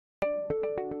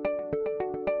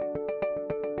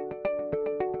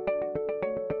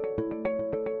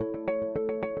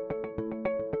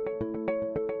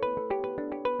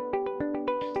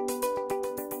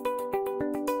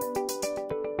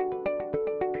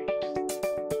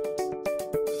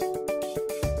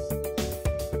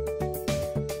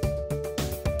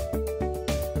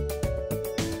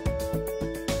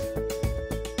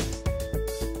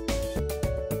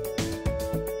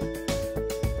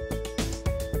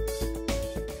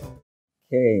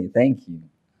Hey, thank you.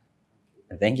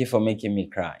 Thank you for making me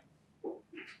cry.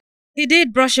 He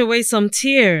did brush away some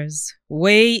tears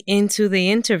way into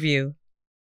the interview.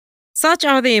 Such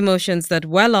are the emotions that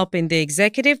well up in the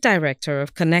executive director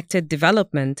of Connected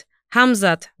Development,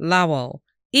 Hamzat Lawal,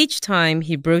 each time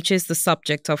he broaches the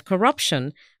subject of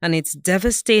corruption and its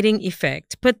devastating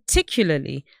effect,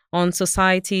 particularly on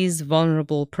society's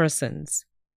vulnerable persons.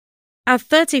 At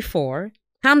 34,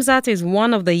 Hamzat is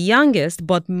one of the youngest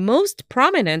but most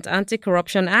prominent anti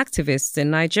corruption activists in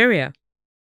Nigeria.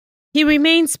 He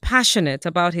remains passionate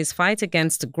about his fight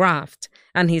against graft,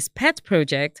 and his pet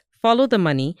project, Follow the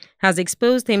Money, has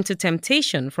exposed him to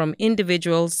temptation from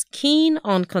individuals keen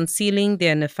on concealing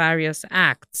their nefarious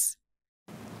acts.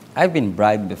 I've been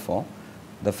bribed before.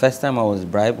 The first time I was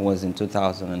bribed was in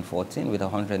 2014 with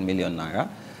 100 million naira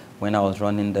when I was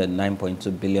running the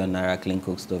 9.2 billion naira Clean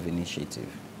Cook Stove initiative.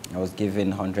 I was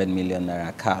given 100 million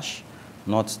naira cash,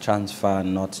 not transfer,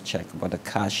 not check, but the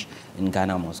cash in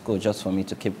Ghana must go just for me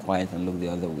to keep quiet and look the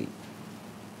other way.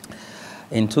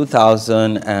 In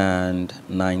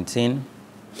 2019,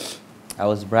 I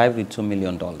was bribed with $2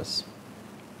 million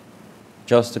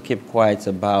just to keep quiet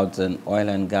about an oil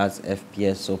and gas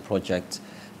FPSO project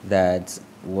that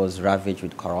was ravaged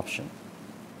with corruption.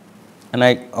 And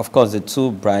of course, the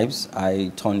two bribes,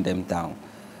 I turned them down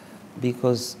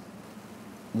because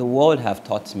the world have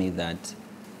taught me that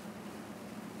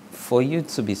for you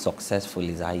to be successful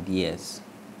is ideas.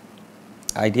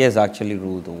 Ideas actually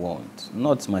rule the world,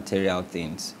 not material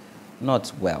things,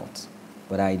 not wealth,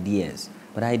 but ideas.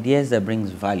 But ideas that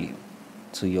brings value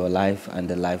to your life and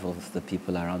the life of the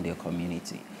people around your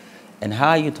community. And how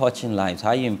are you touching lives?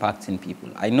 How are you impacting people?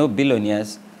 I know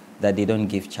billionaires that they don't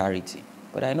give charity,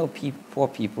 but I know poor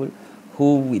people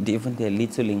who, with even their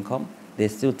little income, they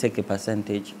still take a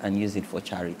percentage and use it for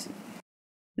charity.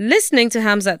 Listening to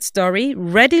Hamzat's story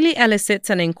readily elicits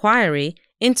an inquiry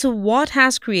into what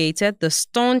has created the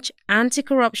staunch anti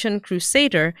corruption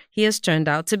crusader he has turned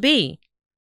out to be.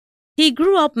 He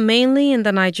grew up mainly in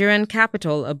the Nigerian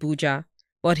capital, Abuja,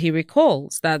 but he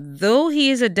recalls that though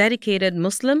he is a dedicated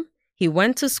Muslim, he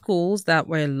went to schools that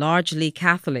were largely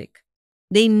Catholic.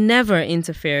 They never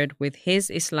interfered with his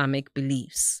Islamic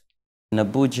beliefs. In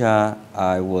Abuja,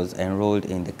 I was enrolled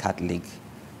in the Catholic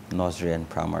nursery and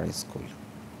primary school.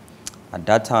 At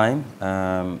that time,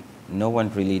 no one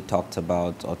really talked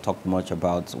about or talked much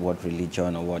about what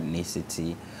religion or what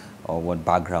ethnicity or what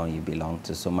background you belong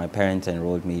to. So my parents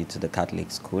enrolled me to the Catholic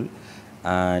school,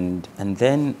 and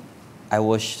then I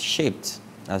was shaped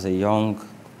as a young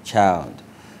child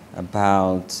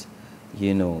about,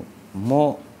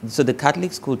 more. So the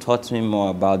Catholic school taught me more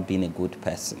about being a good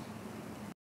person.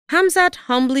 Hamzat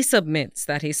humbly submits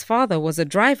that his father was a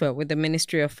driver with the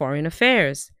Ministry of Foreign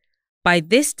Affairs. By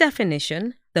this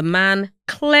definition, the man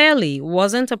clearly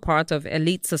wasn't a part of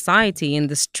elite society in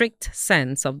the strict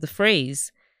sense of the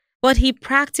phrase, but he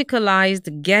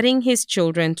practicalized getting his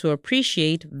children to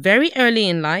appreciate very early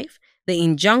in life the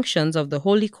injunctions of the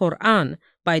Holy Quran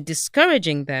by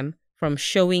discouraging them from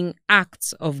showing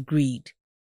acts of greed.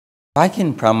 Back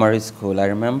in primary school, I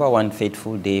remember one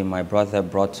fateful day my brother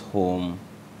brought home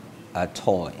a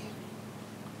toy.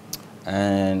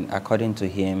 And according to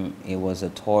him, it was a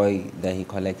toy that he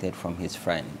collected from his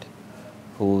friend,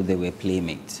 who they were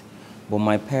playmates. But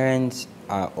my parents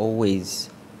are always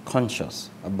conscious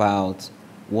about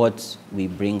what we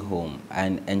bring home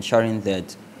and ensuring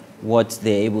that what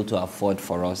they're able to afford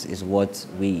for us is what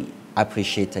we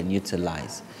appreciate and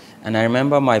utilize. And I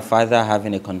remember my father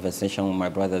having a conversation with my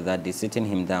brother that day, sitting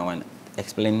him down and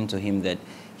explaining to him that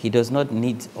he does not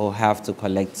need or have to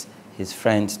collect his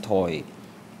friend's toy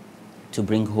to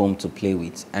bring home to play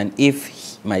with. And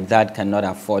if my dad cannot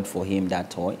afford for him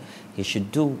that toy, he should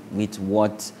do with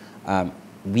what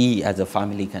we as a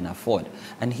family can afford.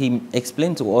 And he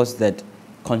explained to us that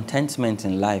contentment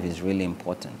in life is really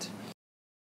important.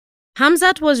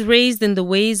 Hamzat was raised in the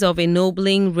ways of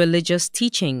ennobling religious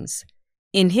teachings.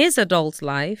 In his adult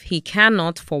life, he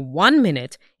cannot for 1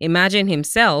 minute imagine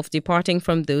himself departing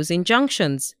from those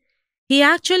injunctions. He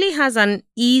actually has an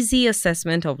easy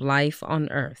assessment of life on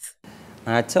earth.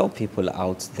 And I tell people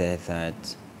out there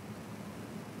that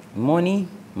money,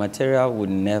 material would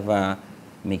never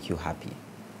make you happy.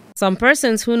 Some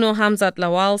persons who know Hamzat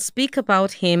Lawal speak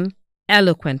about him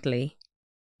eloquently.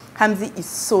 Hamzi is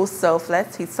so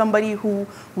selfless. He's somebody who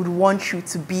would want you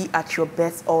to be at your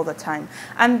best all the time.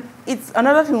 And it's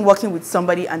another thing working with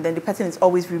somebody and then the person is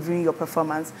always reviewing your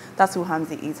performance. That's who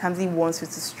Hamzi is. Hamzi wants you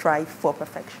to strive for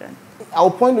perfection. I'll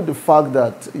point to the fact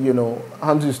that,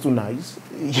 Hamzi is too nice,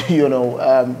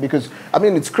 because, I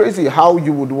mean, it's crazy how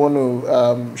you would want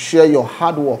to share your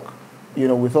hard work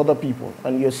with other people,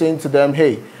 and you're saying to them,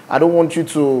 hey, I don't want you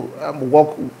to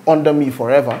work under me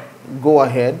forever. Go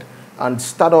ahead and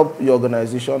start up your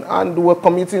organization, and we're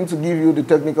committing to give you the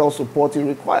technical support it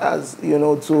requires,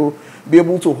 to be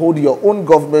able to hold your own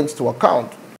government to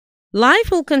account.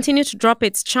 Life will continue to drop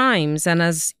its chimes, and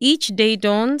as each day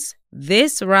dawns,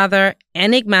 this rather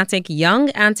enigmatic young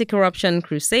anti-corruption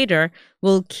crusader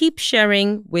will keep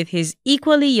sharing with his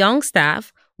equally young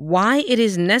staff why it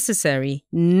is necessary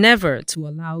never to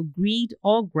allow greed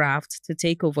or graft to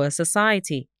take over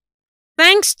society.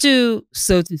 Thanks to,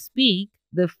 so to speak,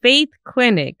 the faith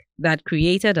clinic that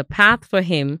created a path for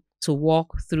him to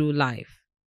walk through life.